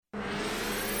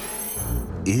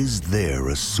Is there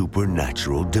a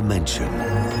supernatural dimension?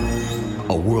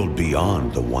 A world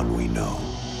beyond the one we know?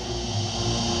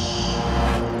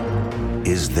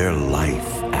 Is there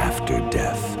life after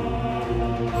death?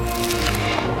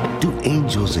 Do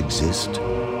angels exist?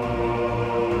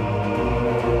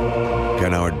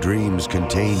 Can our dreams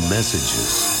contain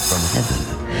messages from heaven?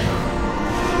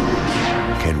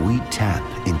 Can we tap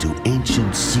into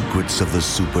ancient secrets of the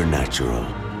supernatural?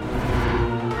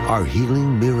 Are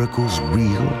healing miracles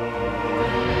real?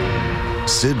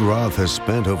 Sid Roth has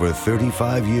spent over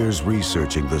 35 years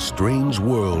researching the strange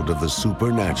world of the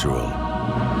supernatural.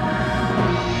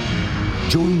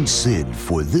 Join Sid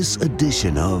for this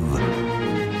edition of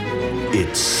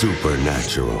It's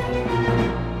Supernatural.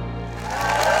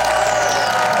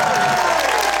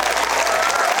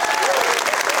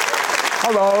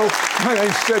 Hello, my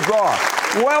name's Sid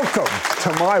Roth. Welcome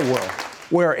to my world,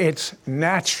 where it's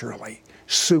naturally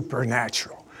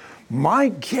supernatural. My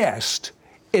guest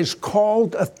is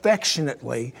called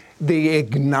affectionately the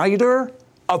igniter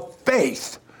of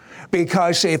faith,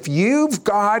 because if you've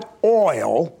got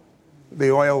oil,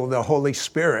 the oil of the Holy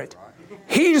Spirit,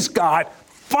 he's got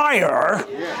fire.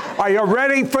 Are you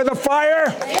ready for the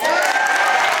fire?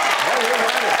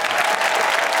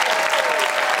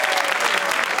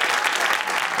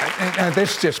 And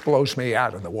this just blows me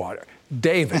out of the water.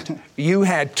 David, you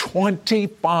had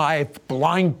 25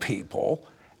 blind people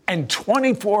and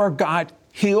 24 got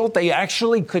healed. They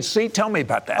actually could see. Tell me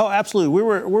about that. Oh, absolutely. We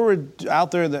were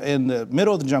out there in the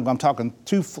middle of the jungle. I'm talking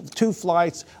two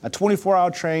flights, a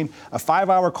 24-hour train, a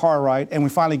 5-hour car ride, and we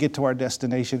finally get to our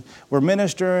destination. We're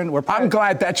ministering. I'm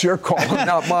glad that's your call,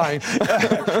 not mine.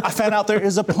 I found out there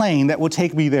is a plane that will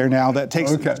take me there now that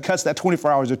cuts that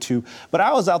 24 hours or two. But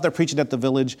I was out there preaching at the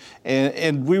village,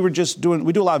 and we were just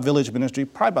we do a lot of village ministry,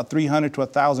 probably about 300 to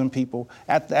 1,000 people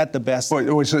at the best. Wait,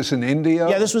 was this in India?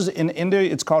 Yeah, this was in India.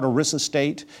 It's called Orissa State.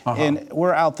 And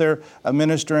we're out there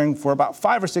ministering for about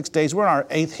 5 or 6 days. We're in our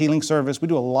 8th healing service. We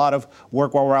do a lot of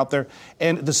work while we're out there.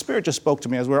 And the Spirit just spoke to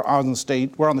me as we're on the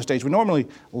stage. We normally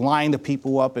line the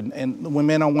people up and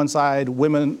men on one side,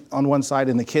 women on one side,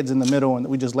 and the kids in the middle, and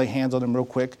we just lay hands on them real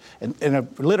quick. And in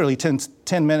literally 10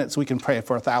 minutes, we can pray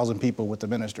for 1,000 people with the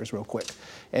ministers real quick.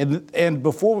 And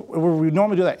before, we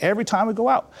normally do that every time we go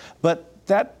out. But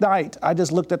that night, I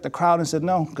just looked at the crowd and said,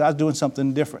 no, God's doing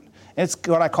something different. It's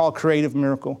what I call a creative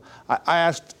miracle. I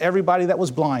asked everybody that was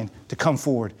blind to come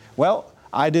forward. Well,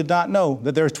 I did not know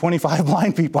that there's 25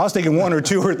 blind people. I was thinking 1 or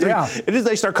 2 or 3. Yeah. It is,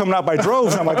 they start coming out by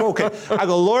droves. I'm like, okay. I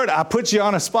go, Lord, I put you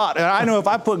on a spot. And I know if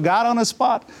I put God on a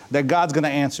spot, that God's going to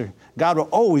answer. God will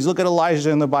always look at Elijah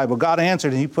in the Bible. God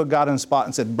answered, and he put God on a spot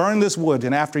and said, burn this wood.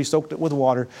 And after he soaked it with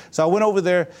water. So I went over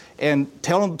there and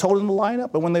told them to line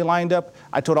up. And when they lined up,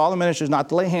 I told all the ministers not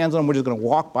to lay hands on them. We're just going to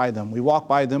walk by them. We walked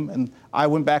by them, and I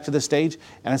went back to the stage,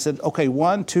 and I said, okay,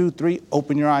 1, 2, 3,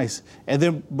 open your eyes. And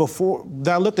then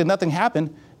I looked and nothing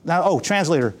happened. Now,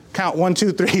 translator, count 1,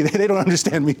 2, 3. They don't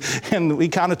understand me. And we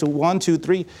counted to 1, 2,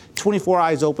 3, 24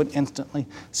 eyes open instantly.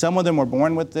 Some of them were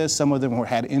born with this. Some of them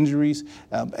had injuries.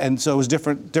 And so it was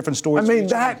different stories. I mean,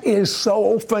 that is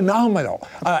so phenomenal.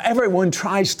 Everyone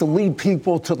tries to lead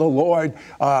people to the Lord,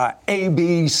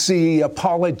 ABC,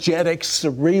 apologetics,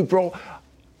 cerebral.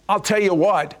 I'll tell you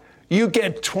what. You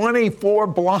get 24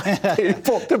 blind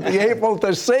people to be able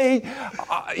to see,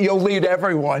 you'll lead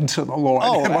everyone to the Lord.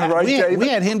 Am I right, David? We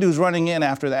had Hindus running in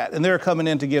after that, and they were coming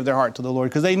in to give their heart to the Lord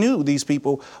because they knew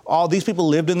all these people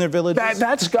lived in their villages.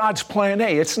 That's God's plan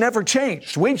A. It's never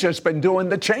changed. We've just been doing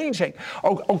the changing.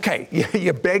 Okay,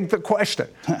 you beg the question.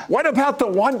 What about the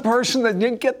one person that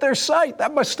didn't get their sight?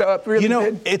 That must have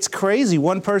really it's crazy.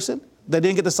 One person that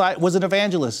didn't get the sight was an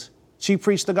evangelist. She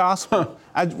preached the gospel.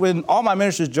 When all my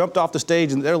ministers jumped off the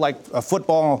stage and they're like a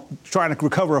football trying to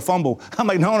recover a fumble, I'm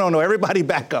like, no, everybody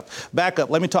back up.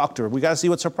 Let me talk to her. We got to see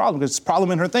what's her problem, because it's a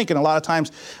problem in her thinking. A lot of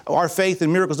times our faith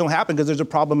and miracles don't happen because there's a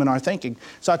problem in our thinking.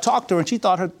 So I talked to her, and she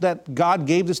thought that God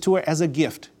gave this to her as a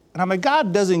gift. And I'm like,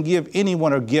 God doesn't give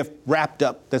anyone a gift wrapped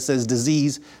up that says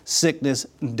disease, sickness,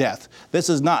 and death. This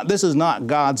is not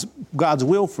God's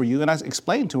will for you. And I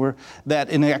explained to her that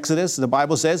in Exodus, the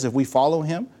Bible says if we follow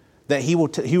him, that he will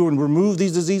remove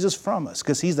these diseases from us,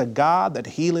 because he's the God that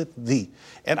healeth thee.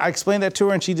 And I explained that to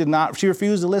her, and she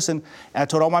refused to listen. And I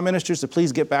told all my ministers to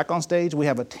please get back on stage. We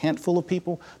have a tent full of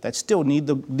people that still need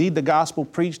the gospel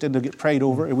preached and to get prayed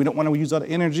over. And we don't want to use all the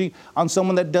energy on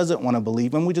someone that doesn't want to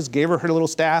believe. And we just gave her little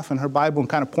staff and her Bible and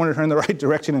kind of pointed her in the right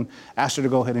direction and asked her to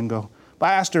go ahead and go.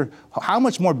 But I asked her, how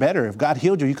much more better if God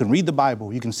healed you? You can read the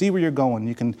Bible. You can see where you're going.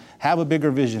 You can have a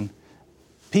bigger vision.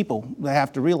 people that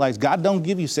have to realize God don't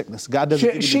give you sickness. God doesn't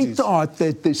give you disease. She thought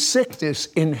that the sickness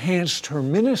enhanced her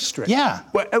ministry. Yeah.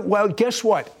 Well, guess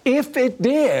what? If it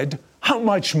did, how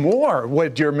much more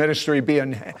would your ministry be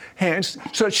enhanced?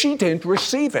 So she didn't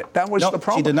receive it. That was the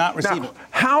problem. She did not receive it.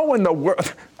 How in the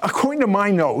world, according to my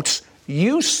notes,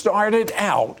 you started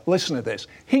out, listen to this,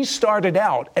 he started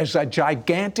out as a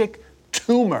gigantic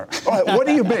tumor. What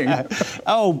do you mean?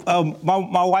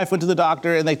 My wife went to the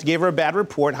doctor and they gave her a bad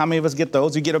report. How many of us get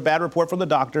those? You get a bad report from the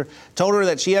doctor, told her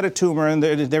that she had a tumor and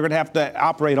they're going to have to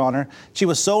operate on her. She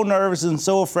was so nervous and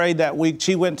so afraid that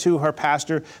she went to her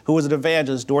pastor, who was an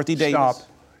evangelist, Dorothy Davis. Stop.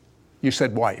 You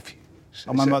said wife.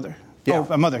 Oh, my mother. Yeah. Oh,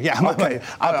 my mother. Yeah. Okay.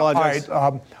 I apologize.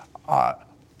 All right.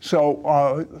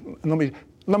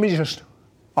 Let me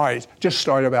just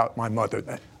start about my mother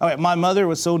then. All right, my mother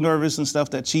was so nervous and stuff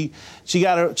that she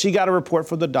got a report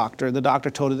from the doctor. The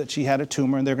doctor told her that she had a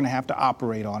tumor and they're going to have to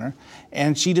operate on her.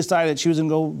 And she decided that she was going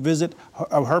to go visit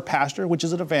her pastor, which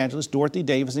is an evangelist, Dorothy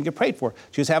Davis, and get prayed for.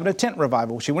 She was having a tent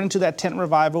revival. She went into that tent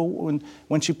revival.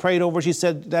 When she prayed over, she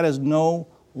said, that is no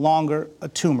longer a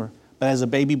tumor, but as a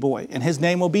baby boy. And his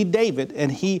name will be David,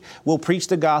 and he will preach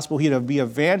the gospel. He'll be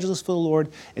evangelist for the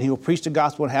Lord, and he will preach the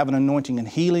gospel and have an anointing and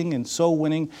healing and soul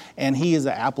winning, and he is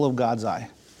the apple of God's eye.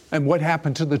 And what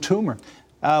happened to the tumor?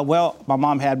 Well, my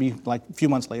mom had me like a few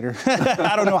months later.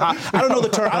 I don't know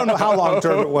how long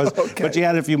term it was, Okay. but she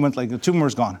had it a few months later. The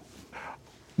tumor's gone.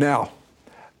 Now,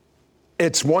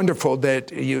 it's wonderful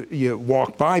that you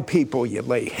walk by people, you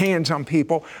lay hands on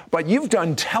people, but you've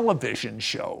done television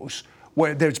shows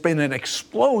where there's been an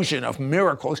explosion of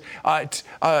miracles.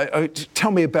 Tell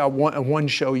me about one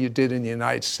show you did in the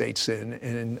United States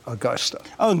in Augusta.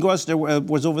 Oh, in Augusta,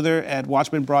 was over there at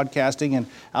Watchman Broadcasting, and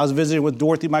I was visiting with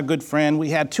Dorothy, my good friend. We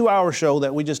had a 2-hour show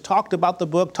that we just talked about the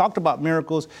book, talked about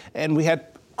miracles, and we had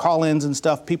call-ins and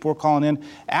stuff. People were calling in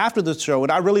after the show,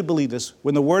 and I really believe this.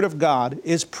 When the Word of God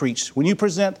is preached, when you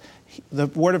present the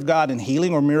Word of God in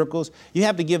healing or miracles, you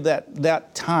have to give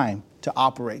that time to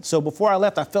operate. So before I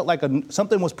left, I felt like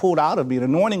something was pulled out of me, an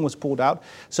anointing was pulled out.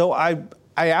 So I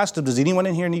asked him, does anyone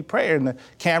in here need prayer? And the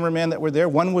cameraman that were there,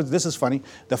 this is funny,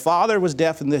 the father was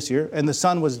deaf in this ear, and the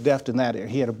son was deaf in that ear.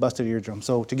 He had a busted eardrum.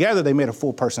 So together they made a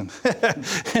full person.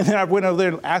 And then I went over there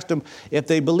and asked them if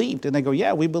they believed. And they go,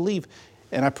 yeah, we believe.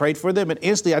 And I prayed for them, and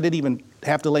instantly I didn't even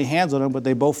have to lay hands on them, but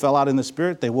they both fell out in the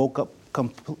spirit. They woke up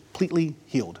completely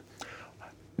healed.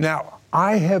 Now,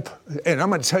 and I'm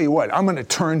going to tell you what, I'm going to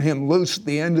turn him loose at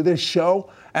the end of this show,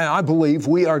 and I believe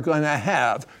we are going to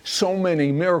have so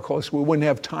many miracles we wouldn't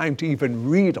have time to even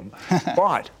read them.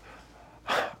 But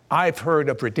I've heard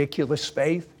of ridiculous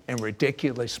faith and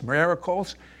ridiculous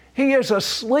miracles. He is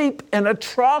asleep in a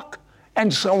truck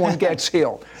and someone gets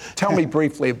healed. Tell me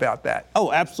briefly about that.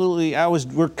 Oh, absolutely.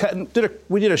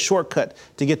 We did a shortcut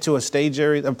to get to a stage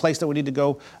area, a place that we need to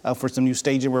go for some new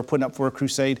staging. We're putting up for a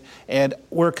crusade, and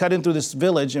we're cutting through this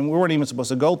village, and we weren't even supposed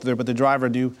to go through there, but the driver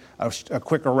knew a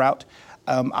quicker route.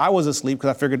 I was asleep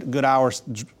because I figured a good hour's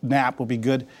nap would be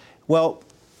good. Well,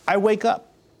 I wake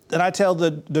up, and I tell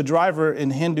the driver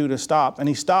in Hindu to stop, and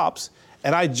he stops.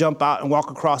 And I jump out and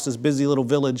walk across this busy little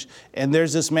village, and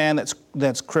there's this man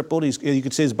that's crippled. You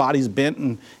can see his body's bent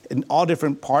in all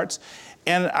different parts.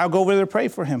 And I'll go over there to pray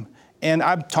for him. And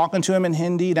I'm talking to him in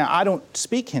Hindi. Now, I don't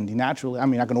speak Hindi naturally. I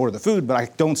mean, I can order the food, but I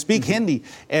don't speak Hindi.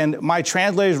 And my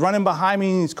translator's running behind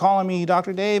me, and he's calling me,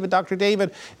 Dr. David, Dr.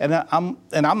 David. And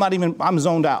I'm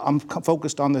zoned out. I'm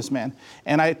focused on this man.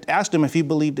 And I asked him if he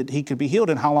believed that he could be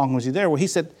healed, and how long was he there? Well, he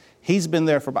said, he's been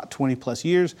there for about 20 plus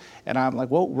years. And I'm like,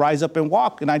 well, rise up and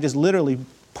walk. And I just literally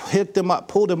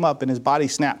pulled him up, and his body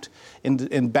snapped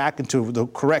and back into the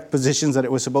correct positions that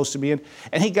it was supposed to be in.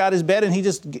 And he got his bed, and he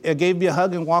just gave me a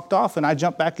hug and walked off. And I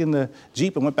jumped back in the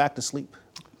Jeep and went back to sleep.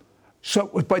 So,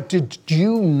 but did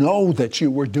you know that you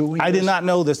were doing this? I did not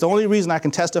know this. The only reason I can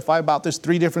testify about this,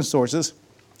 3 different sources.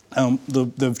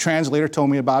 The translator told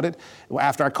me about it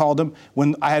after I called him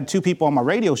when I had 2 people on my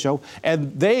radio show,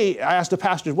 and I asked the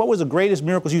pastors, what was the greatest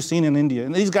miracles you've seen in India?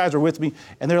 And these guys were with me,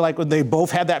 and they're like, well, they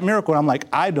both had that miracle. And I'm like,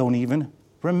 I don't even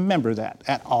remember that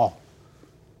at all.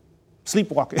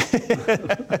 Sleepwalking.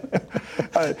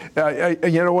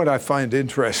 You know what I find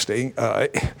interesting?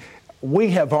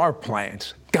 We have our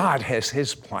plans. God has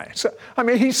his plans. I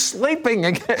mean, he's sleeping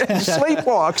again,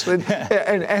 sleepwalks,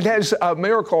 and has a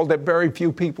miracle that very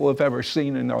few people have ever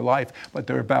seen in their life, but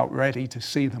they're about ready to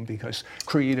see them because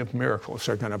creative miracles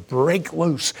are going to break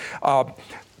loose.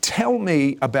 Tell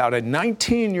me about a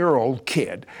 19-year-old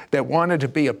kid that wanted to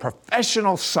be a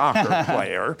professional soccer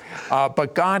player,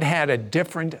 but God had a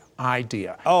different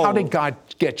idea. Oh. How did God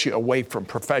get you away from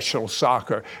professional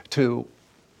soccer to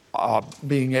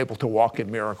being able to walk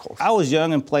in miracles? I was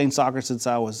young and playing soccer since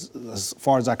I was, as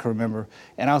far as I can remember.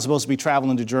 And I was supposed to be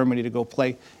traveling to Germany to go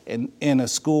play in a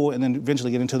school and then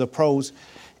eventually get into the pros.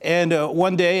 And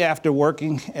one day after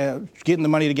working, getting the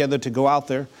money together to go out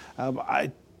there,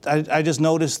 I just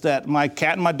noticed that my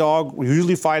cat and my dog were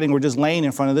usually fighting, were just laying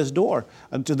in front of this door,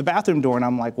 to the bathroom door. And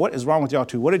I'm like, what is wrong with y'all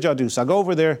two? What did y'all do? So I go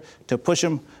over there to push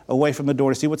them away from the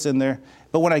door to see what's in there.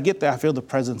 But when I get there, I feel the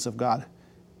presence of God.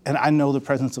 And I know the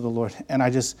presence of the Lord. And I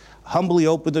just humbly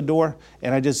opened the door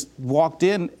and I just walked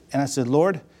in and I said,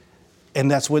 Lord. And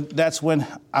that's when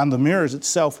on the mirrors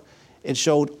itself, it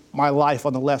showed my life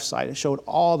on the left side. It showed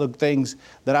all the things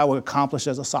that I would accomplish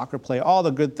as a soccer player, all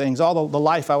the good things, all the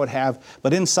life I would have.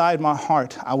 But inside my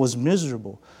heart, I was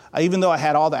miserable. Even though I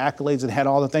had all the accolades and had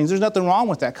all the things, there's nothing wrong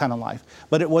with that kind of life.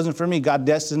 But it wasn't for me. God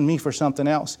destined me for something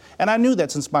else. And I knew that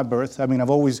since my birth. I mean, I've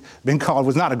always been called,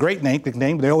 was not a great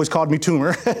nickname, but they always called me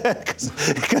Tumor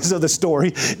because of the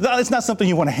story. It's not something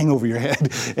you want to hang over your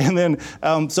head. And then,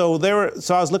 so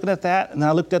I was looking at that, and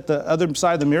I looked at the other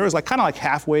side of the mirror. It was kind of like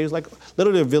halfway. It was like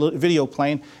literally a video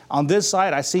playing. On this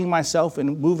side, I seen myself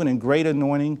moving in great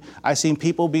anointing. I seen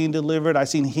people being delivered. I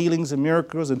seen healings and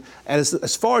miracles. And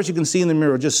as far as you can see in the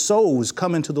mirror, just souls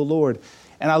coming to the Lord.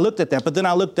 And I looked at that, but then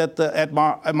I looked at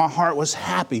my heart was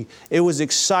happy. It was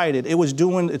excited. It was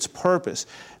doing its purpose.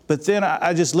 But then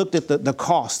I just looked at the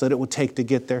cost that it would take to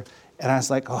get there. And I was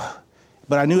like, oh.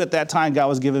 But I knew at that time God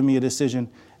was giving me a decision.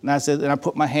 And I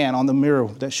put my hand on the mirror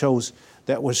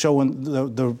that was showing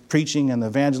the preaching and the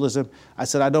evangelism. I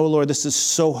said, I know, Lord, this is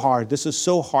so hard. This is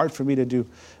so hard for me to do,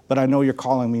 but I know you're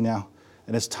calling me now,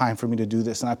 and it's time for me to do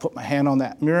this. And I put my hand on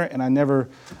that mirror, and I never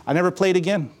played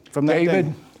again from that David,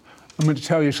 day. I'm going to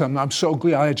tell you something. I'm so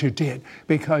glad you did,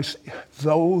 because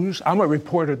I'm a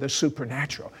reporter of the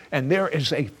supernatural, and there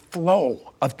is a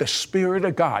flow of the Spirit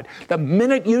of God. The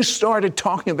minute you started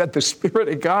talking about the Spirit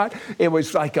of God, it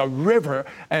was like a river,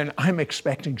 and I'm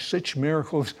expecting such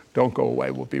miracles. Don't go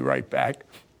away. We'll be right back.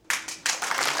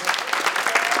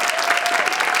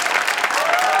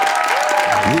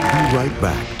 We'll be right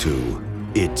back to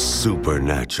It's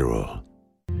Supernatural.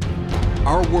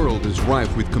 Our world is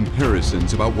rife with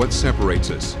comparisons about what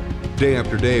separates us. Day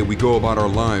after day, we go about our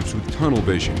lives with tunnel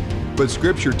vision. But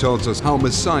Scripture tells us how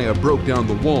Messiah broke down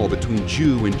the wall between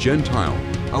Jew and Gentile,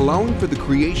 allowing for the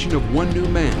creation of one new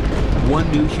man,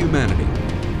 one new humanity.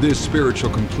 This spiritual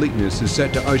completeness is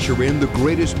set to usher in the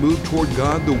greatest move toward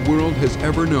God the world has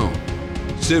ever known.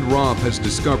 Sid Roth has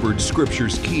discovered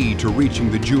Scripture's key to reaching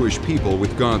the Jewish people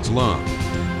with God's love.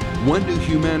 One new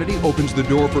humanity opens the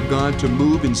door for God to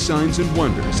move in signs and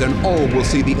wonders, and all will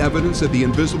see the evidence of the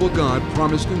invisible God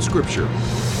promised in Scripture.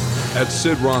 At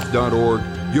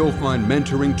sidroth.org, you'll find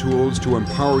mentoring tools to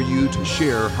empower you to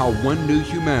share how one new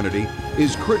humanity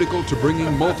is critical to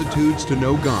bringing multitudes to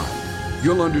know God.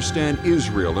 You'll understand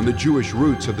Israel and the Jewish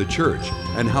roots of the church,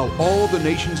 and how all the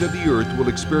nations of the earth will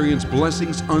experience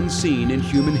blessings unseen in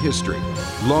human history.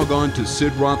 Log on to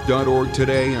sidroth.org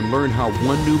today and learn how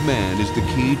one new man is the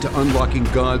key to unlocking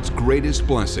God's greatest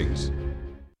blessings.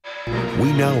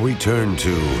 We now return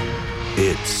to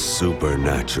It's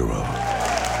Supernatural.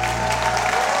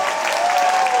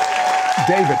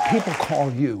 David, people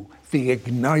call you the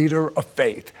igniter of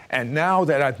faith. And now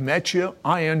that I've met you,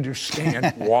 I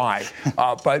understand why.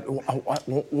 But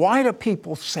why do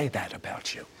people say that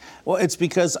about you? Well, it's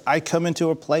because I come into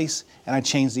a place and I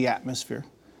change the atmosphere.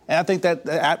 And I think that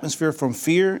the atmosphere from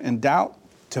fear and doubt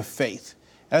to faith.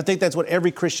 And I think that's what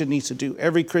every Christian needs to do.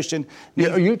 Every Christian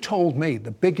needs. You told me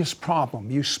the biggest problem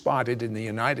you spotted in the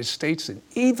United States and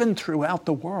even throughout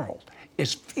the world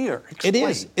is fear. Explain. It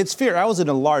is. It's fear. I was in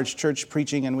a large church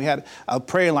preaching, and we had a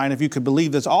prayer line, if you could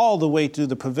believe this, all the way to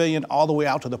the pavilion, all the way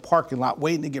out to the parking lot,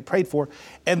 waiting to get prayed for.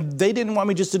 And they didn't want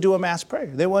me just to do a mass prayer.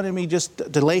 They wanted me just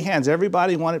to lay hands.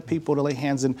 Everybody wanted people to lay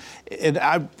hands. And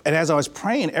as I was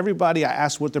praying, everybody I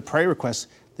asked what their prayer requests,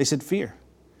 they said fear.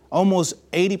 Almost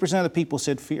 80% of the people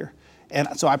said fear. And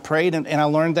so I prayed and I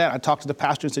learned that. I talked to the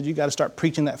pastor and said, you got to start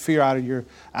preaching that fear out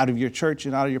of your church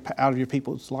and out of your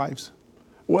people's lives.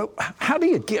 Well, how do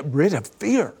you get rid of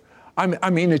fear? I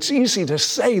mean, it's easy to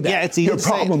say that. Yeah, it's easy your to say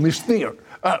problem it. is fear.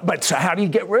 But so how do you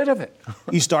get rid of it?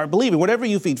 You start believing. Whatever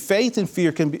you feed, faith and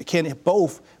fear can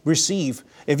both receive.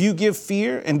 If you give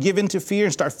fear and give into fear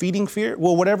and start feeding fear,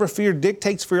 well, whatever fear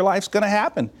dictates for your life is going to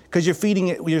happen because you're feeding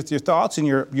it with your thoughts and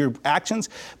your actions.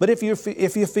 But if you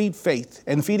feed faith,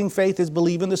 and feeding faith is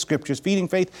believing the Scriptures, feeding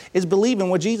faith is believing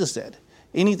what Jesus said.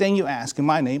 Anything you ask in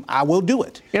my name, I will do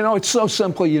it. You know, it's so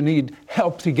simple you need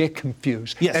help to get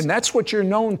confused. Yes. And that's what you're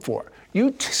known for.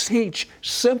 You teach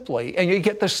simply and you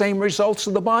get the same results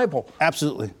of the Bible.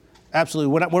 Absolutely.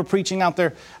 Absolutely. When we're preaching out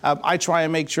there, I try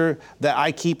and make sure that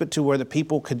I keep it to where the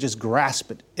people could just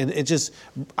grasp it. It just,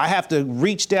 I have to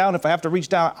reach down. If I have to reach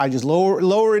down, I just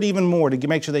lower it even more to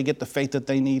make sure they get the faith that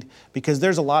they need. Because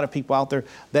there's a lot of people out there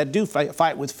that do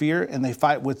fight with fear, and they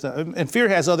fight with, and fear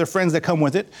has other friends that come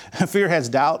with it. Fear has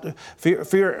doubt.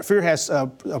 Fear has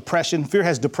oppression. Fear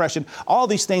has depression. All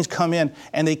these things come in,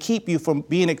 and they keep you from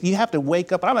being. You have to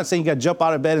wake up. I'm not saying you got to jump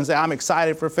out of bed and say, I'm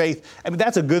excited for faith. I mean,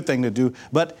 that's a good thing to do,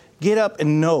 but get up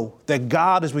and know that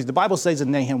God is with you. The Bible says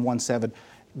in Nahum 1:7,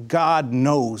 God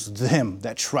knows them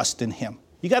that trust in him.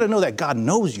 You got to know that God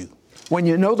knows you. When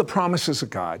you know the promises of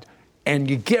God and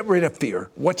you get rid of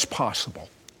fear, what's possible?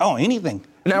 Oh, anything.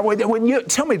 Now, when you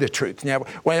tell me the truth, now,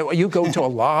 when you go to a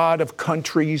lot of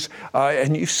countries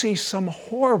and you see some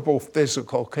horrible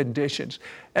physical conditions,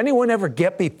 anyone ever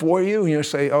get before you and you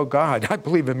say, oh, God, I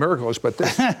believe in miracles, but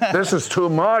this is too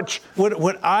much?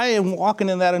 When I am walking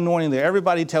in that anointing there,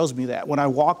 everybody tells me that. When I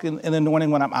walk in the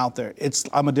anointing when I'm out there,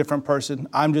 I'm a different person.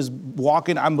 I'm just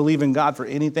walking. I'm believing God for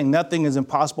anything. Nothing is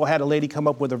impossible. I had a lady come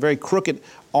up with a very crooked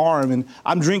arm, and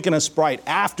I'm drinking a Sprite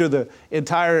after the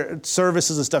entire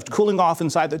services and stuff, cooling off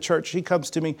inside the church. She comes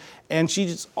to me, and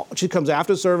she comes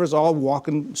after service, all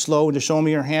walking slow and just showing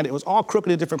me her hand. It was all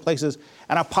crooked in different places,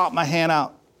 and I pop my hand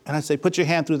out, and I say, put your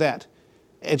hand through that.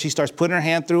 And she starts putting her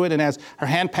hand through it, and as her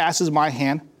hand passes my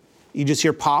hand, you just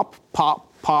hear pop, pop,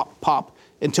 pop, pop,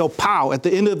 until pow, at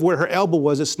the end of where her elbow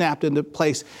was, it snapped into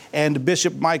place. And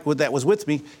Bishop Mike that was with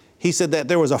me, he said that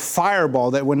there was a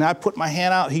fireball, that when I put my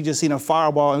hand out, he just seen a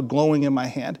fireball glowing in my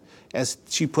hand as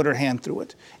she put her hand through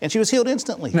it. And she was healed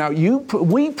instantly. Now,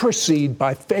 we proceed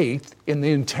by faith in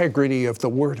the integrity of the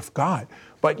Word of God.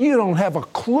 But you don't have a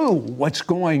clue what's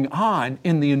going on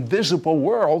in the invisible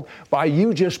world by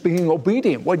you just being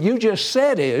obedient. What you just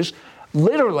said is,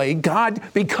 literally, God,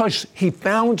 because he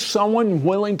found someone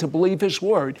willing to believe his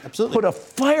word, Absolutely. Put a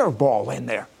fireball in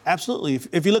there. Absolutely.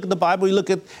 If you look at the Bible, you look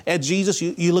at Jesus,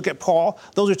 you look at Paul,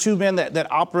 those are two men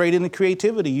that operate in the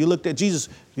creativity. You looked at Jesus,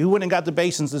 you went and got the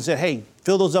basins and said, hey,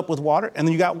 fill those up with water, and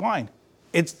then you got wine.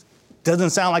 It doesn't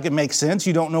sound like it makes sense.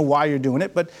 You don't know why you're doing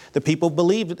it, but the people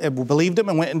believed him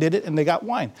and went and did it, and they got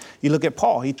wine. You look at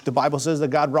Paul. The Bible says that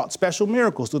God wrought special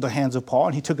miracles through the hands of Paul,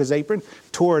 and he took his apron,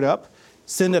 tore it up,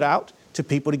 sent it out to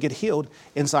people to get healed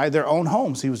inside their own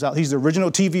homes. He's the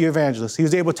original TV evangelist. He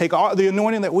was able to take all the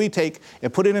anointing that we take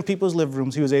and put it in people's living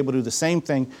rooms. He was able to do the same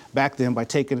thing back then by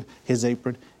taking his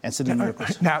apron and sending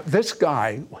miracles. Now, this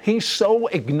guy, he so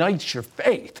ignites your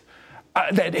faith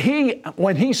that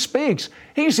when he speaks,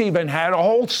 he's even had a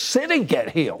whole city get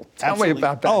healed. Tell me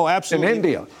about that. Oh, absolutely. In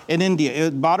India. In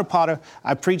India, Badapada,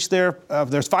 I preached there.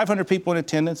 There's 500 people in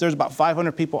attendance. There's about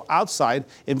 500 people outside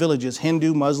in villages,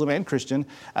 Hindu, Muslim, and Christian.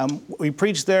 We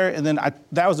preached there, and then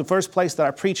that was the first place that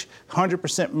I preached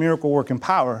 100% miracle working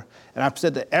power. And I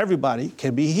said that everybody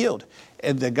can be healed.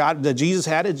 And that Jesus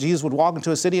had it. Jesus would walk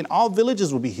into a city, and all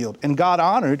villages would be healed. And God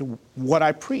honored what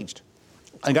I preached.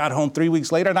 I got home 3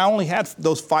 weeks later, and I only had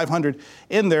those 500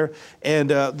 in there,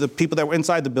 and the people that were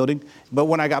inside the building. But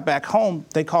when I got back home,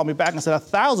 they called me back and said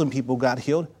 1,000 people got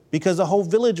healed because the whole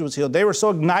village was healed. They were so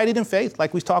ignited in faith,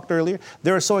 like we talked earlier.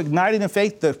 They were so ignited in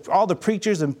faith that all the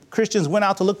preachers and Christians went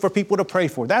out to look for people to pray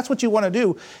for. That's what you want to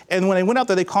do. And when they went out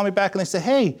there, they called me back and they said,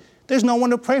 hey, there's no one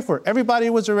to pray for.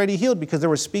 Everybody was already healed because there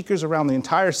were speakers around the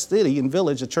entire city and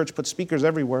village. The church put speakers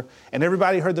everywhere, and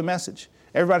everybody heard the message.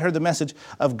 Everybody heard the message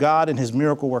of God and his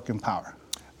miracle-working power.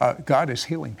 God is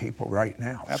healing people right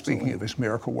now. Absolutely. Speaking of his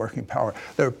miracle-working power.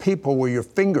 There are people where your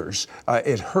fingers,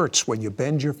 it hurts when you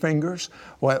bend your fingers.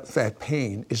 Well, that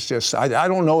pain is just, I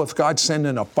don't know if God's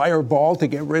sending a fireball to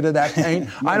get rid of that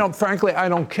pain. No. Frankly, I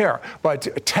don't care.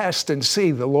 But test and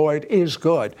see, the Lord is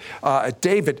good.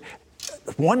 David,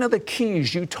 one of the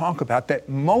keys you talk about that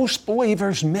most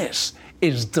believers miss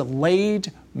is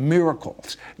delayed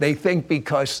miracles. They think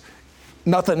because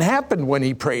nothing happened when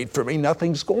he prayed for me,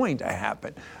 nothing's going to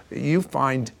happen. You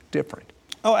find different.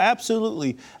 Oh,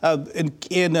 absolutely.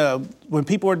 When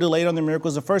people are delayed on their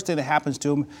miracles, the first thing that happens to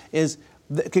them is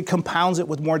it compounds it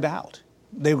with more doubt.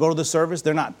 They go to the service,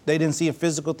 they didn't see a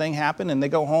physical thing happen, and they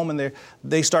go home and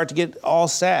they start to get all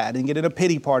sad and get in a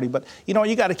pity party. But you know,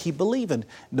 you got to keep believing.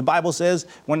 The Bible says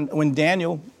when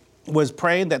Daniel was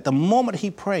praying that the moment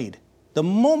he prayed,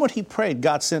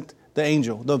 God sent the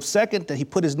angel. The second that he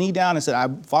put his knee down and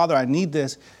said, Father, I need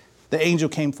this, the angel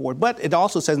came forward. But it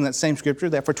also says in that same scripture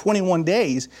that for 21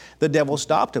 days, the devil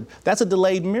stopped him. That's a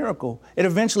delayed miracle. It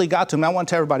eventually got to him. And I want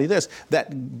to tell everybody this,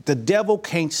 that the devil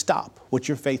can't stop what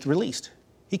your faith released.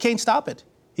 He can't stop it.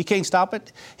 He can't stop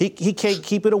it. He can't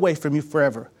keep it away from you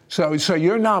forever. So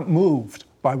you're not moved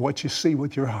by what you see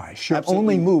with your eyes. You're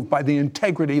Absolutely. only moved by the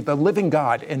integrity of the living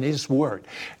God and His Word.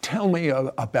 Tell me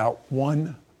about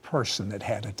one person that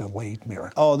had a delayed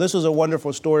miracle. Oh, this was a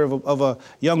wonderful story of a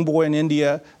young boy in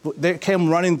India. They came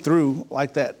running through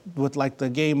like that with like the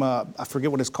game, I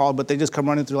forget what it's called, but they just come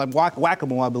running through like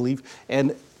whack-a-mole, I believe.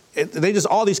 And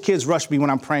all these kids rush me when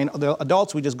I'm praying. The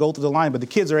adults, we just go through the line, but the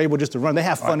kids are able just to run. They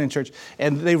have fun in church.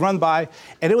 And they run by,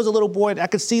 and it was a little boy. I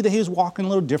could see that he was walking a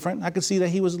little different. I could see that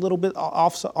he was a little bit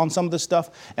off on some of this stuff.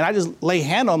 And I just lay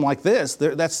hand on him like this.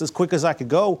 That's as quick as I could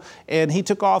go. And he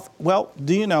took off. Well,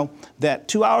 do you know that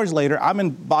 2 hours later, I'm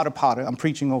in Bada Pata. I'm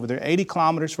preaching over there, 80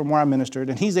 kilometers from where I ministered.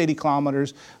 And he's 80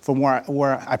 kilometers from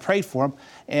where I prayed for him.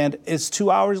 And it's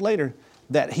 2 hours later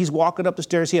that he's walking up the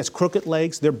stairs. He has crooked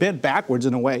legs. They're bent backwards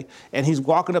in a way. And he's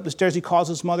walking up the stairs. He calls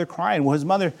his mother crying. Well, his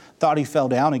mother thought he fell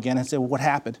down again and said, well, what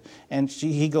happened? And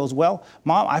he goes, well,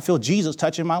 Mom, I feel Jesus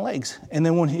touching my legs. And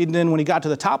then when he got to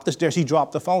the top of the stairs, he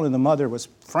dropped the phone, and the mother was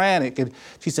frantic. And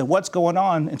she said, what's going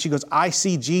on? And she goes, I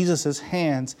see Jesus'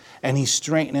 hands, and he's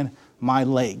straightening my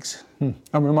legs.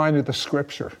 I'm reminded of the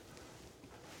scripture.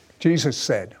 Jesus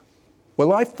said,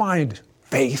 will I find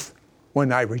faith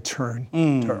when I return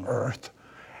to earth?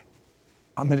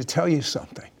 I'm going to tell you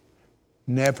something.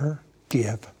 Never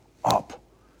give up.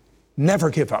 Never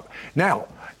give up. Now,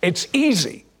 it's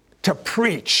easy to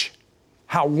preach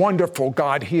how wonderful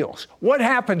God heals. What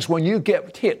happens when you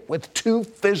get hit with 2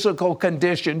 physical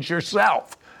conditions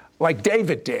yourself, like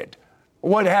David did?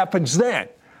 What happens then?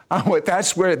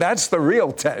 That's the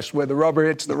real test, where the rubber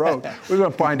hits the road. We're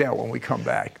going to find out when we come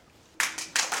back.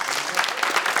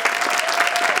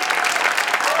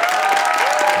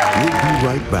 We'll be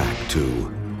right back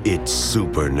to It's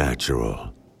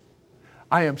Supernatural.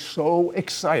 I am so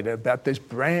excited about this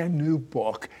brand new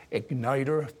book,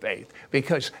 Igniter of Faith,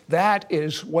 because that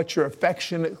is what you're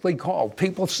affectionately called.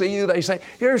 People see you, they say,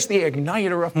 here's the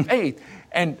Igniter of Faith.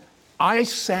 And I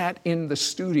sat in the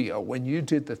studio when you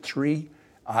did the 3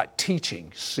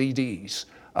 teaching CDs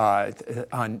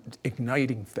on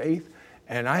igniting faith,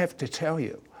 and I have to tell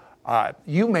you,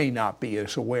 you may not be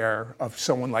as aware of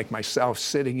someone like myself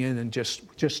sitting in and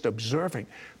just observing.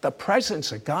 The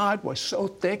presence of God was so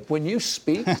thick. When you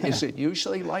speak, is it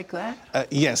usually like that?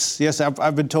 Yes.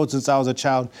 I've been told since I was a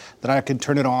child that I can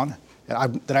turn it on,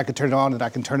 that I can turn it on, that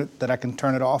I can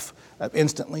turn it off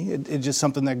instantly. It's just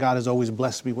something that God has always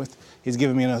blessed me with. He's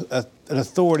given me an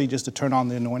authority just to turn on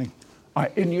the anointing.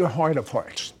 In your heart of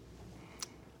hearts,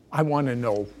 I want to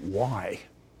know why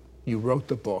you wrote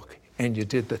the book and you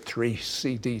did the 3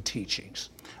 CD teachings.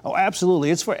 Oh, absolutely.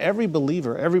 It's for every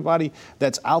believer, everybody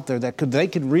that's out there they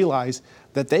can realize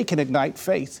that they can ignite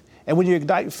faith. And when you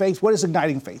ignite faith, what is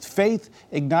igniting faith? Faith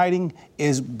igniting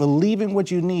is believing what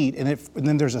you need, and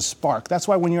then there's a spark. That's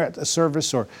why when you're at a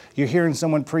service or you're hearing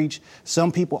someone preach,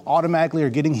 some people automatically are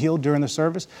getting healed during the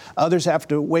service. Others have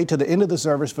to wait to the end of the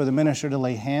service for the minister to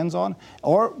lay hands on.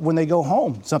 Or when they go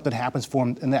home, something happens for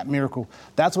them in that miracle.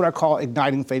 That's what I call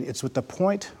igniting faith. It's with the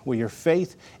point where your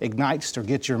faith ignites to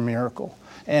get your miracle.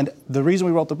 And the reason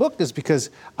we wrote the book is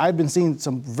because I've been seeing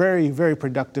some very, very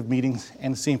productive meetings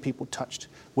and seeing people touched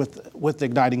with the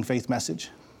igniting faith message.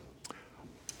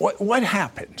 What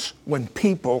happens when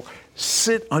people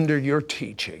sit under your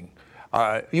teaching?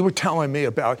 You were telling me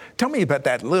about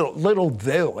that little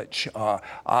village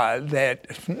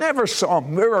that never saw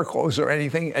miracles or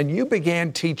anything, and you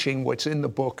began teaching what's in the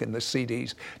book and the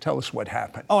CDs. Tell us what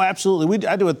happened. Oh, absolutely.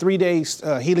 I do a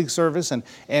 3-day healing service,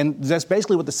 and that's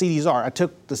basically what the CDs are. I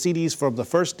took the CDs from the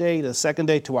first day to the second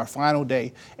day to our final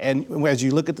day, and as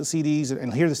you look at the CDs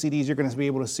and hear the CDs, you're going to be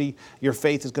able to see your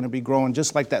faith is going to be growing,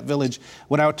 just like that village.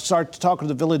 When I started talking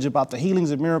to the village about the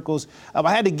healings and miracles, I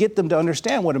had to get them to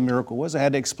understand what a miracle was. I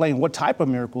had to explain what type of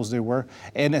miracles there were.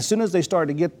 And as soon as they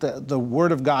started to get the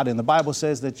Word of God, and the Bible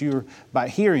says that by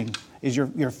hearing, is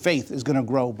your faith is going to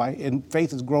grow. And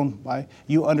faith is grown by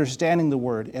you understanding the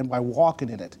Word and by walking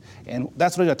in it. And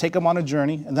that's what I take them on a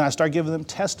journey, and then I start giving them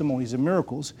testimonies and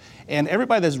miracles. And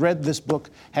everybody that's read this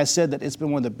book has said that it's been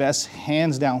one of the best,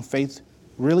 hands down, faith,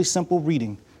 really simple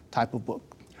reading type of book.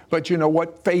 But you know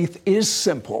what? Faith is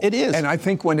simple. It is. And I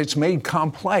think when it's made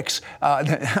complex,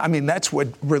 that's what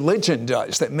religion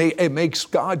does. It makes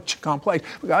God complex.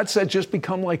 God said, just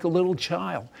become like a little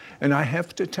child. And I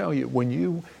have to tell you, when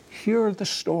you hear the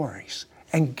stories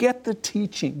and get the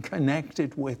teaching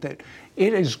connected with it,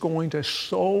 it is going to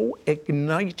so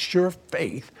ignite your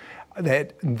faith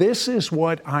that this is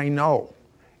what I know.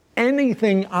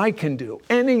 Anything I can do,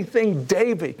 anything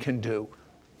David can do,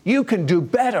 you can do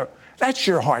better. That's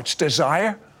your heart's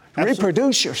desire. Absolutely.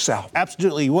 Reproduce yourself.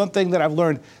 Absolutely. One thing that I've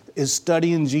learned, is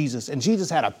studying Jesus. And Jesus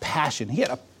had a passion. He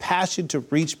had a passion to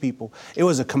reach people. It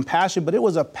was a compassion, but it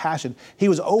was a passion. He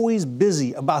was always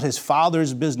busy about his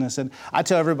Father's business. And I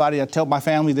tell everybody, I tell my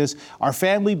family this, our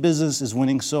family business is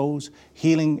winning souls,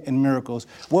 healing, and miracles.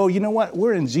 Well, you know what?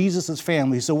 We're in Jesus'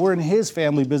 family, so we're in his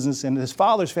family business, and his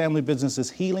Father's family business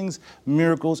is healings,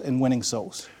 miracles, and winning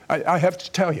souls. I have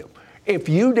to tell you, if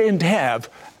you didn't have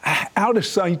out of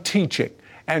sight teaching,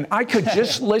 and I could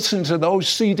just listen to those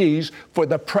CDs for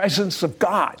the presence of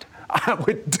God, I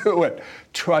would do it.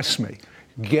 Trust me.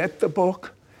 Get the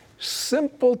book,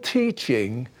 Simple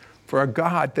Teaching for a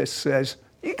God that says,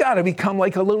 you got to become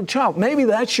like a little child. Maybe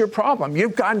that's your problem.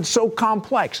 You've gotten so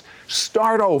complex.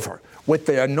 Start over with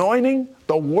the anointing,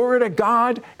 the Word of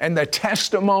God, and the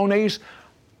testimonies.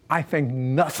 I think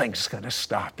nothing's going to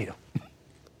stop you.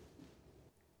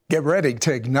 Get ready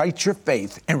to ignite your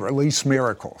faith and release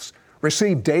miracles.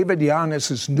 Receive David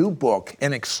Yanez's new book,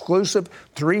 an exclusive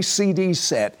 3-CD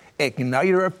set,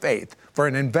 Igniter of Faith, for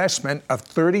an investment of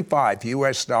 $35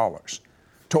 US.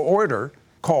 To order,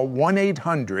 call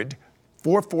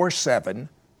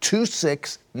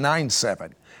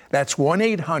 1-800-447-2697. That's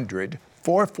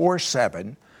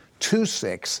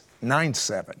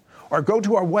 1-800-447-2697. Or go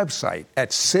to our website at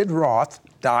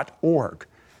sidroth.org,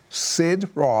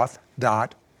 sidroth.org.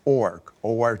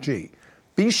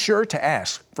 Be sure to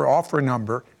ask for offer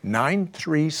number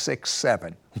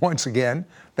 9367. Once again,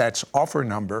 that's offer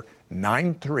number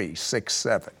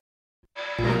 9367.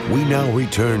 We now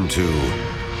return to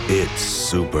It's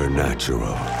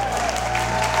Supernatural.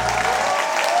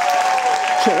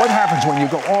 So what happens when you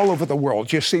go all over the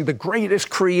world? You see the greatest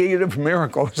creative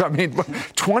miracles. I mean,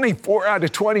 24 out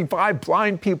of 25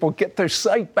 blind people get their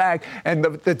sight back, and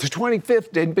the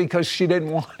 25th didn't because she didn't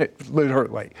want it,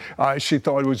 literally. She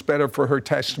thought it was better for her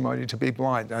testimony to be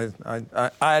blind.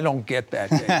 I don't get that,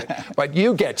 David. But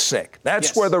you get sick.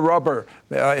 That's where the rubber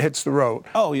hits the road.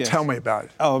 Oh, yes. Tell me about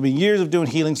it. Oh, I mean, years of doing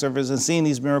healing service and seeing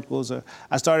these miracles,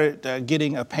 I started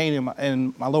getting a pain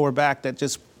in my lower back that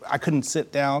just, I couldn't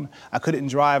sit down. I couldn't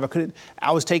drive.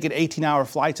 I was taking 18-hour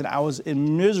flights, and I was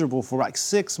miserable for like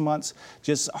 6 months,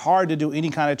 just hard to do any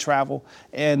kind of travel.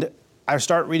 And I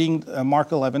started reading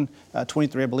Mark 11,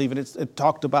 23, I believe, and it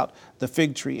talked about the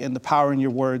fig tree and the power in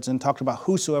your words, and talked about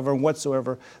whosoever and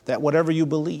whatsoever, that whatever you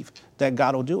believe, that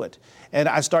God will do it. And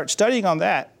I started studying on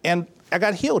that, and I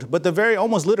got healed, but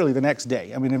almost literally the next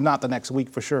day. I mean, if not the next week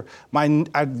for sure. My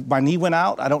knee went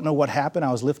out. I don't know what happened.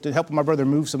 I was helping my brother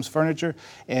move some furniture,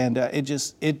 and it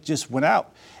just went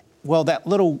out. Well, that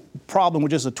little problem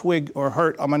with just a twig or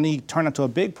hurt on my knee turned into a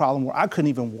big problem where I couldn't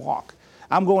even walk.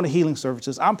 I'm going to healing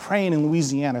services. I'm praying in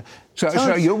Louisiana.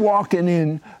 So you're walking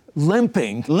in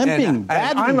limping. And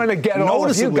I'm going to get all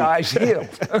of you guys healed.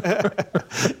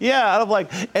 Yeah, I'm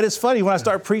like, and it's funny, when I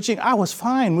started preaching, I was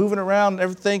fine, moving around and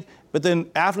everything. But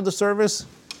then after the service,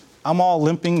 I'm all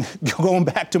limping, going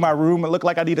back to my room. It looked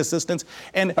like I need assistance.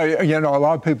 And a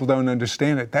lot of people don't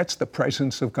understand it. That's the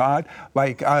presence of God.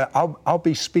 Like I'll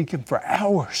be speaking for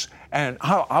hours, and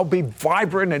I'll be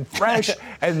vibrant and fresh,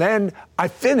 and then I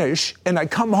finish and I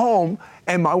come home.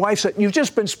 And my wife said, "You've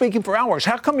just been speaking for hours.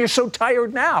 How come you're so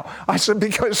tired now?" I said,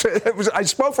 "Because I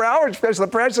spoke for hours because the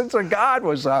presence of God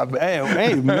was on me."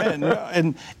 Amen.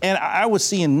 And I was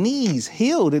seeing knees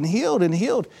healed and healed and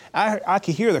healed. I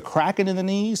could hear the cracking in the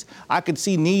knees. I could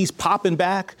see knees popping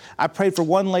back. I prayed for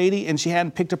one lady, and she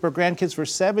hadn't picked up her grandkids for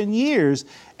 7 years.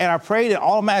 And I prayed, and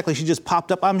automatically she just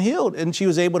popped up, "I'm healed," and she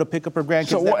was able to pick up her grandkids.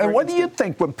 So what do you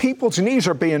think when people's knees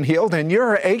are being healed and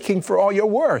you're aching for all your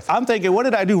worth? I'm thinking, what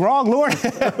did I do wrong, Lord?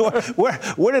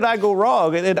 where did I go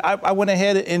wrong? And I went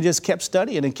ahead and just kept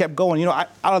studying and kept going. Out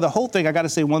of the whole thing, I got to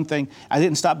say one thing: I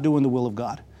didn't stop doing the will of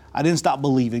God. I didn't stop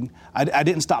believing. I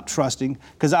didn't stop trusting,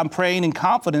 because I'm praying in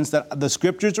confidence that the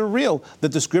scriptures are real,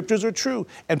 that the scriptures are true,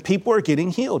 and people are getting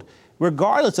healed.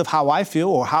 Regardless of how I feel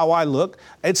or how I look,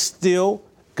 it's still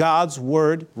God's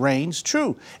word reigns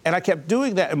true. And I kept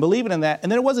doing that and believing in that.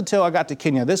 And then it wasn't until I got to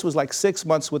Kenya. This was like 6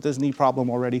 months with this knee problem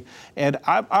already. And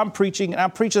I'm preaching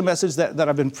a message that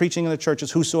I've been preaching in the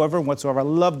churches, whosoever and whatsoever. I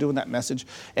love doing that message.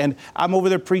 And I'm over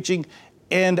there preaching.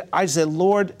 And I said,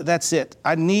 "Lord, that's it.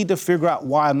 I need to figure out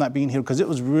why I'm not being healed," because it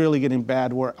was really getting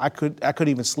bad where I couldn't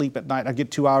even sleep at night. I'd get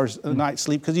 2 hours a night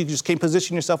sleep because you just can't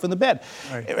position yourself in the bed.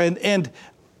 Right. And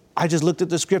I just looked at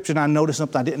the scripture and I noticed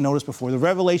something I didn't notice before. The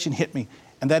revelation hit me,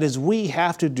 and that is we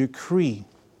have to decree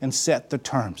and set the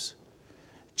terms.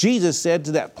 Jesus said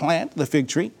to that plant, the fig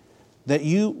tree, that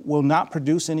you will not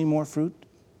produce any more fruit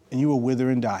and you will wither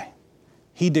and die.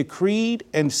 He decreed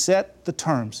and set the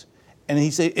terms, and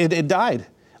he said it died.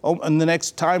 And the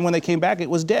next time when they came back, it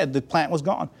was dead. The plant was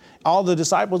gone. All the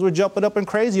disciples were jumping up and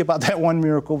crazy about that one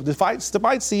miracle.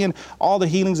 Despite seeing all the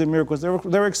healings and miracles, they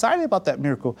were excited about that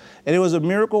miracle. And it was a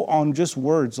miracle on just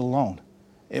words alone.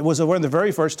 It was one of the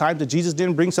very first times that Jesus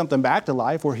didn't bring something back to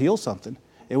life or heal something.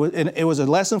 It was a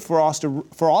lesson for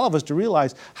all of us to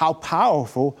realize how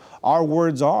powerful our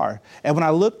words are. And when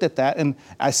I looked at that and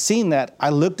I seen that,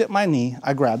 I looked at my knee,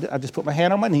 I grabbed it, I just put my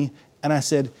hand on my knee, and I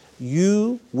said,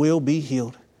 you will be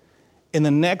healed. In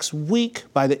the next week,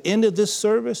 by the end of this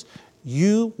service,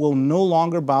 you will no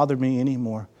longer bother me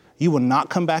anymore. You will not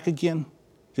come back again.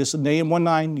 Just name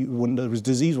 1-9, when the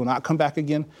disease will not come back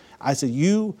again. I said,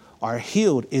 you are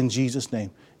healed in Jesus'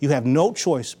 name. You have no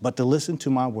choice but to listen to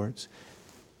my words.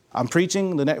 I'm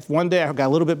preaching. The next one day, I got a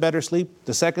little bit better sleep.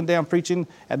 The second day, I'm preaching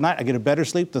at night. I get a better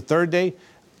sleep. The third day,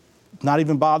 not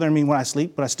even bothering me when I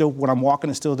sleep, but when I'm walking,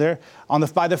 it's still there.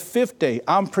 By the fifth day,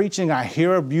 I'm preaching. I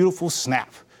hear a beautiful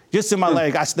snap just in my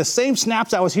leg. The same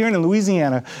snaps I was hearing in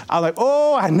Louisiana. I was like,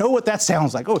 oh, I know what that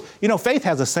sounds like. Oh, faith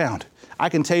has a sound. I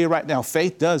can tell you right now,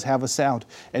 faith does have a sound.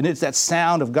 And it's that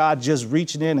sound of God just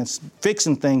reaching in and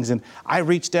fixing things. And I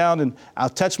reach down and I'll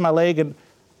touch my leg and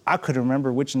I couldn't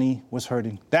remember which knee was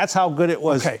hurting. That's how good it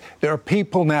was. Okay, there are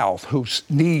people now whose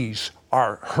knees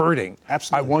are hurting.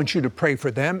 Absolutely. I want you to pray for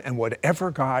them and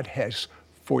whatever God has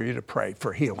for you to pray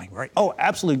for healing, right? Oh,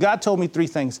 absolutely. God told me 3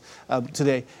 things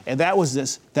today, and that was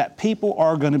this, that people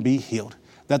are going to be healed.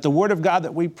 That the word of God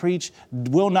that we preach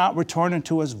will not return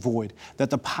unto us void. That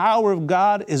the power of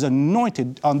God is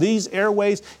anointed on these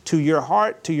airways to your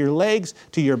heart, to your legs,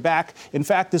 to your back. In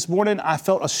fact, this morning I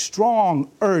felt a strong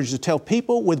urge to tell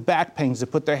people with back pains to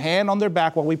put their hand on their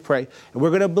back while we pray. And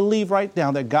we're going to believe right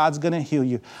now that God's going to heal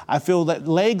you. I feel that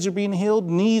legs are being healed,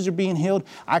 knees are being healed.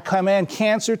 I command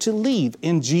cancer to leave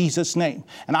in Jesus' name.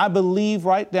 And I believe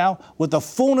right now with the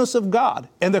fullness of God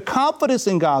and the confidence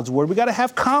in God's word. We got to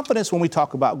have confidence when we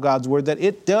talk about God's word, that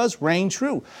it does reign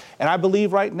true. And I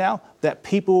believe right now that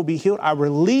people will be healed. I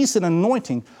release an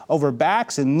anointing over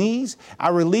backs and knees. I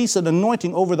release an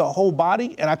anointing over the whole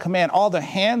body, and I command all the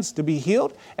hands to be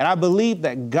healed. And I believe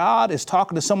that God is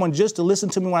talking to someone just to listen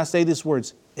to me when I say these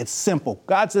words. It's simple.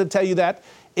 God said to tell you that.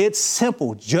 It's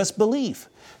simple. Just believe.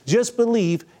 Just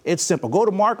believe. It's simple. Go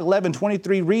to Mark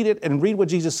 11:23, read it, and read what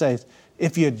Jesus says.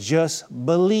 If you just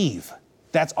believe.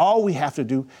 That's all we have to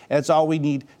do. That's all we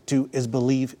need to is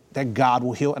believe that God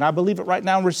will heal. And I believe it right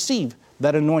now and receive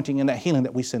that anointing and that healing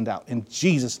that we send out. In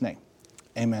Jesus' name,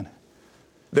 amen.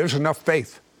 There's enough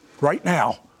faith right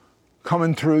now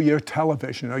coming through your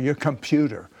television or your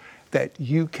computer that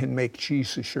you can make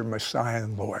Jesus your Messiah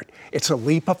and Lord. It's a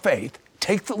leap of faith.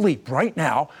 Take the leap right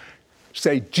now.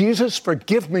 Say, Jesus,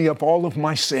 forgive me of all of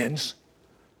my sins.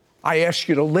 I ask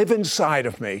you to live inside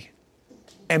of me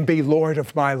and be Lord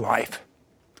of my life.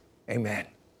 Amen.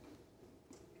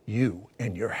 You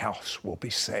and your house will be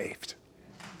saved.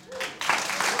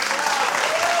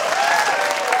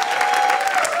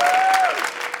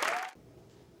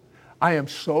 I am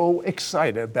so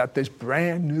excited about this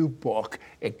brand new book,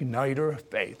 Igniter of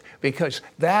Faith, because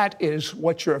that is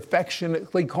what you're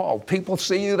affectionately called. People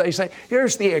see you, they say,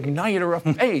 here's the Igniter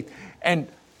of Faith. And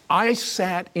I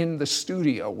sat in the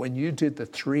studio when you did the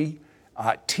 3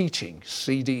 teaching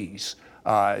CDs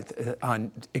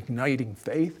on igniting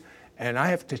faith. And I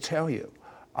have to tell you,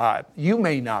 you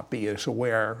may not be as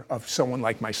aware of someone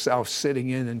like myself sitting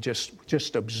in and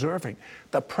just observing.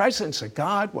 The presence of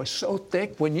God was so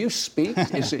thick. When you speak,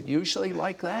 is it usually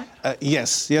like that?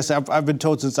 Yes. I've been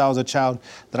told since I was a child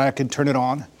that I can turn it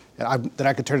on, that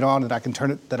I can turn it on, that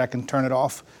I can turn it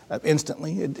off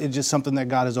instantly. It's just something that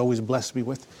God has always blessed me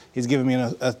with. He's given me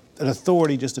an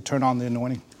authority just to turn on the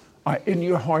anointing. In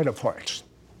your heart of hearts,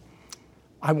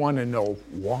 I want to know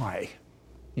why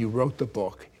you wrote the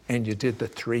book and you did the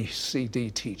 3 CD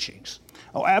teachings.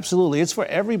 Oh, absolutely. It's for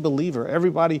every believer,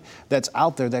 everybody that's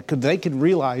out there they can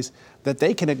realize that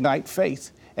they can ignite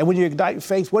faith. And when you ignite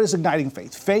faith, what is igniting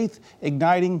faith? Faith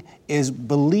igniting is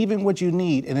believing what you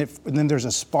need, and then there's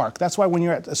a spark. That's why when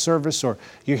you're at a service or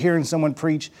you're hearing someone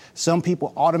preach, some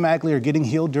people automatically are getting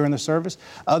healed during the service.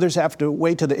 Others have to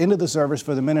wait to the end of the service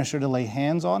for the minister to lay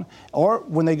hands on. Or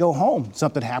when they go home,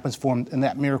 something happens for them in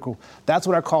that miracle. That's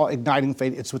what I call igniting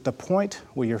faith. It's with the point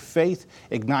where your faith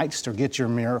ignites to get your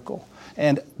miracle.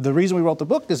 And the reason we wrote the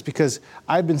book is because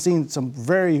I've been seeing some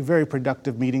very, very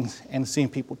productive meetings and seeing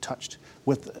people touched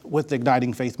with the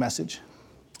igniting faith message.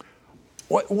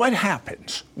 What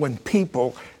happens when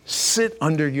people sit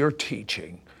under your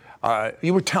teaching?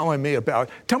 You were tell me about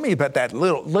that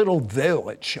little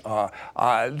village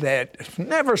that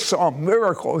never saw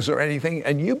miracles or anything,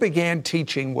 and you began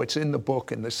teaching what's in the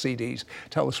book and the CDs.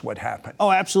 Tell us what happened.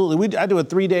 Oh, absolutely. I do a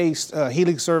 3-day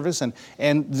healing service, and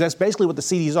that's basically what the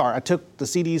CDs are. I took the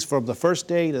CDs from the first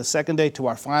day to the second day to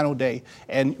our final day,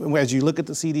 and as you look at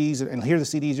the CDs and hear the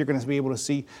CDs, you're going to be able to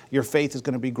see your faith is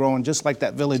going to be growing, just like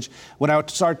that village. When I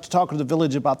started talking to the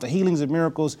village about the healings and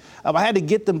miracles, I had to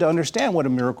get them to understand what a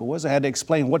miracle was. I had to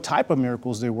explain what type of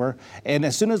miracles there were. And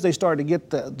as soon as they started to get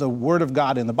the Word of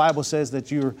God, and the Bible says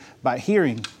that by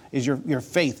hearing, your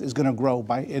faith is going to grow,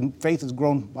 and faith is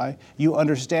grown by you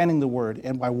understanding the Word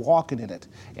and by walking in it.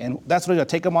 And that's what I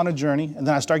take them on a journey, and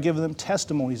then I start giving them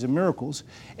testimonies and miracles.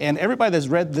 And everybody that's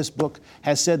read this book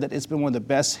has said that it's been one of the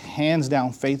best, hands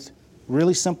down, faith,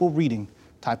 really simple reading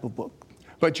type of book.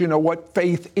 But you know what?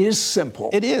 Faith is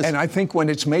simple. It is. And I think when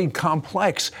it's made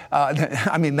complex,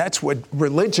 that's what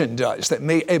religion does.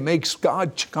 It makes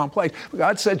God complex.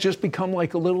 God said, just become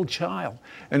like a little child.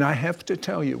 And I have to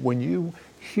tell you, when you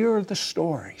hear the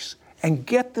stories and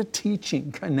get the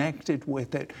teaching connected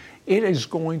with it, it is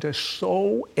going to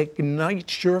so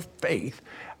ignite your faith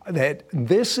that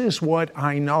this is what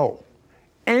I know.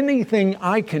 Anything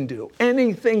I can do,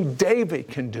 anything David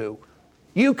can do,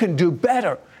 you can do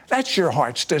better. That's your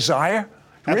heart's desire.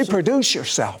 Absolutely. Reproduce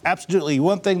yourself. Absolutely.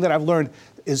 One thing that I've learned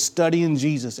is studying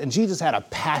Jesus. And Jesus had a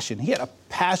passion. He had a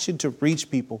passion to reach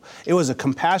people. It was a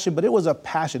compassion, but it was a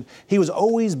passion. He was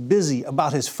always busy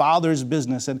about his Father's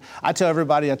business. And I tell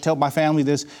everybody, I tell my family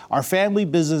this, our family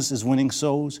business is winning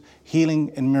souls,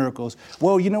 healing, and miracles.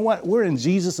 Well, you know what? We're in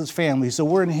Jesus' family, so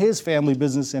we're in his family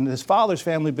business, and his Father's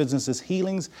family business is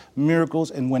healings,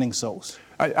 miracles, and winning souls.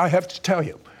 I have to tell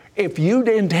you, if you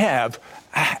didn't have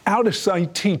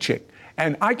out-of-sight teaching,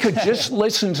 and I could just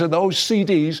listen to those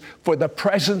CDs for the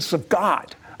presence of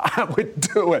God, I would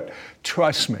do it.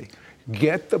 Trust me.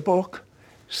 Get the book,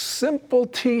 Simple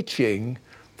Teaching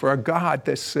for a God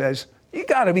that says, you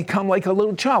got to become like a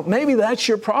little child. Maybe that's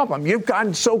your problem. You've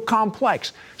gotten so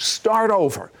complex. Start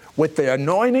over with the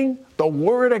anointing, the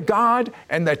Word of God,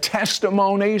 and the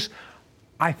testimonies.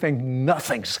 I think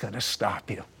nothing's going to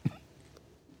stop you.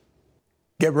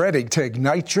 Get ready to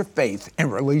ignite your faith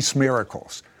and release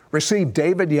miracles. Receive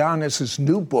David Yanez's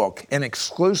new book, an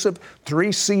exclusive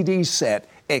 3-CD set,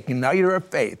 Igniter of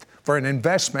Faith, for an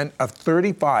investment of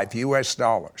 $35 US.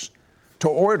 To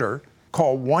order,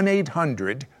 call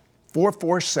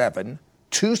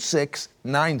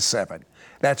 1-800-447-2697.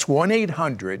 That's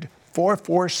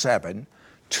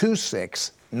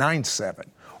 1-800-447-2697.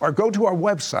 Or go to our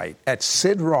website at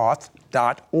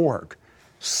sidroth.org,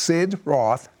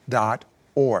 sidroth.org.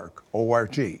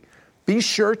 O-R-G. Be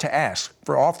sure to ask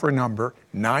for offer number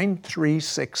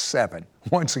 9367.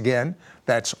 Once again,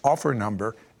 that's offer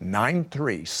number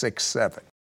 9367.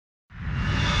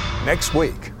 Next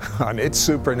week on It's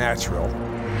Supernatural,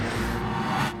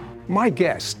 my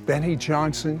guest, Benny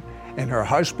Johnson, and her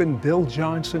husband, Bill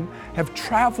Johnson, have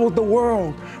traveled the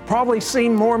world, probably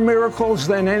seen more miracles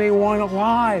than anyone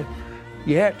alive.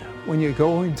 Yet, when you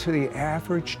go into the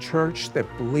average church that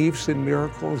believes in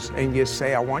miracles and you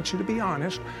say, I want you to be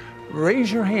honest,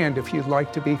 raise your hand if you'd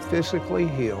like to be physically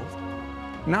healed.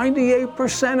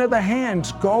 98% of the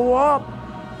hands go up.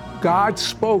 God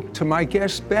spoke to my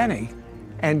guest, Benny,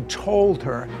 and told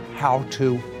her how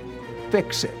to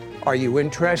fix it. Are you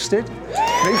interested?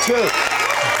 Me too.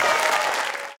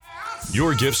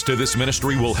 Your gifts to this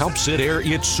ministry will help Sid air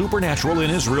It's Supernatural in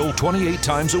Israel 28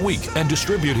 times a week and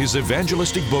distribute his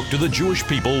evangelistic book to the Jewish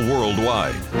people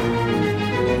worldwide.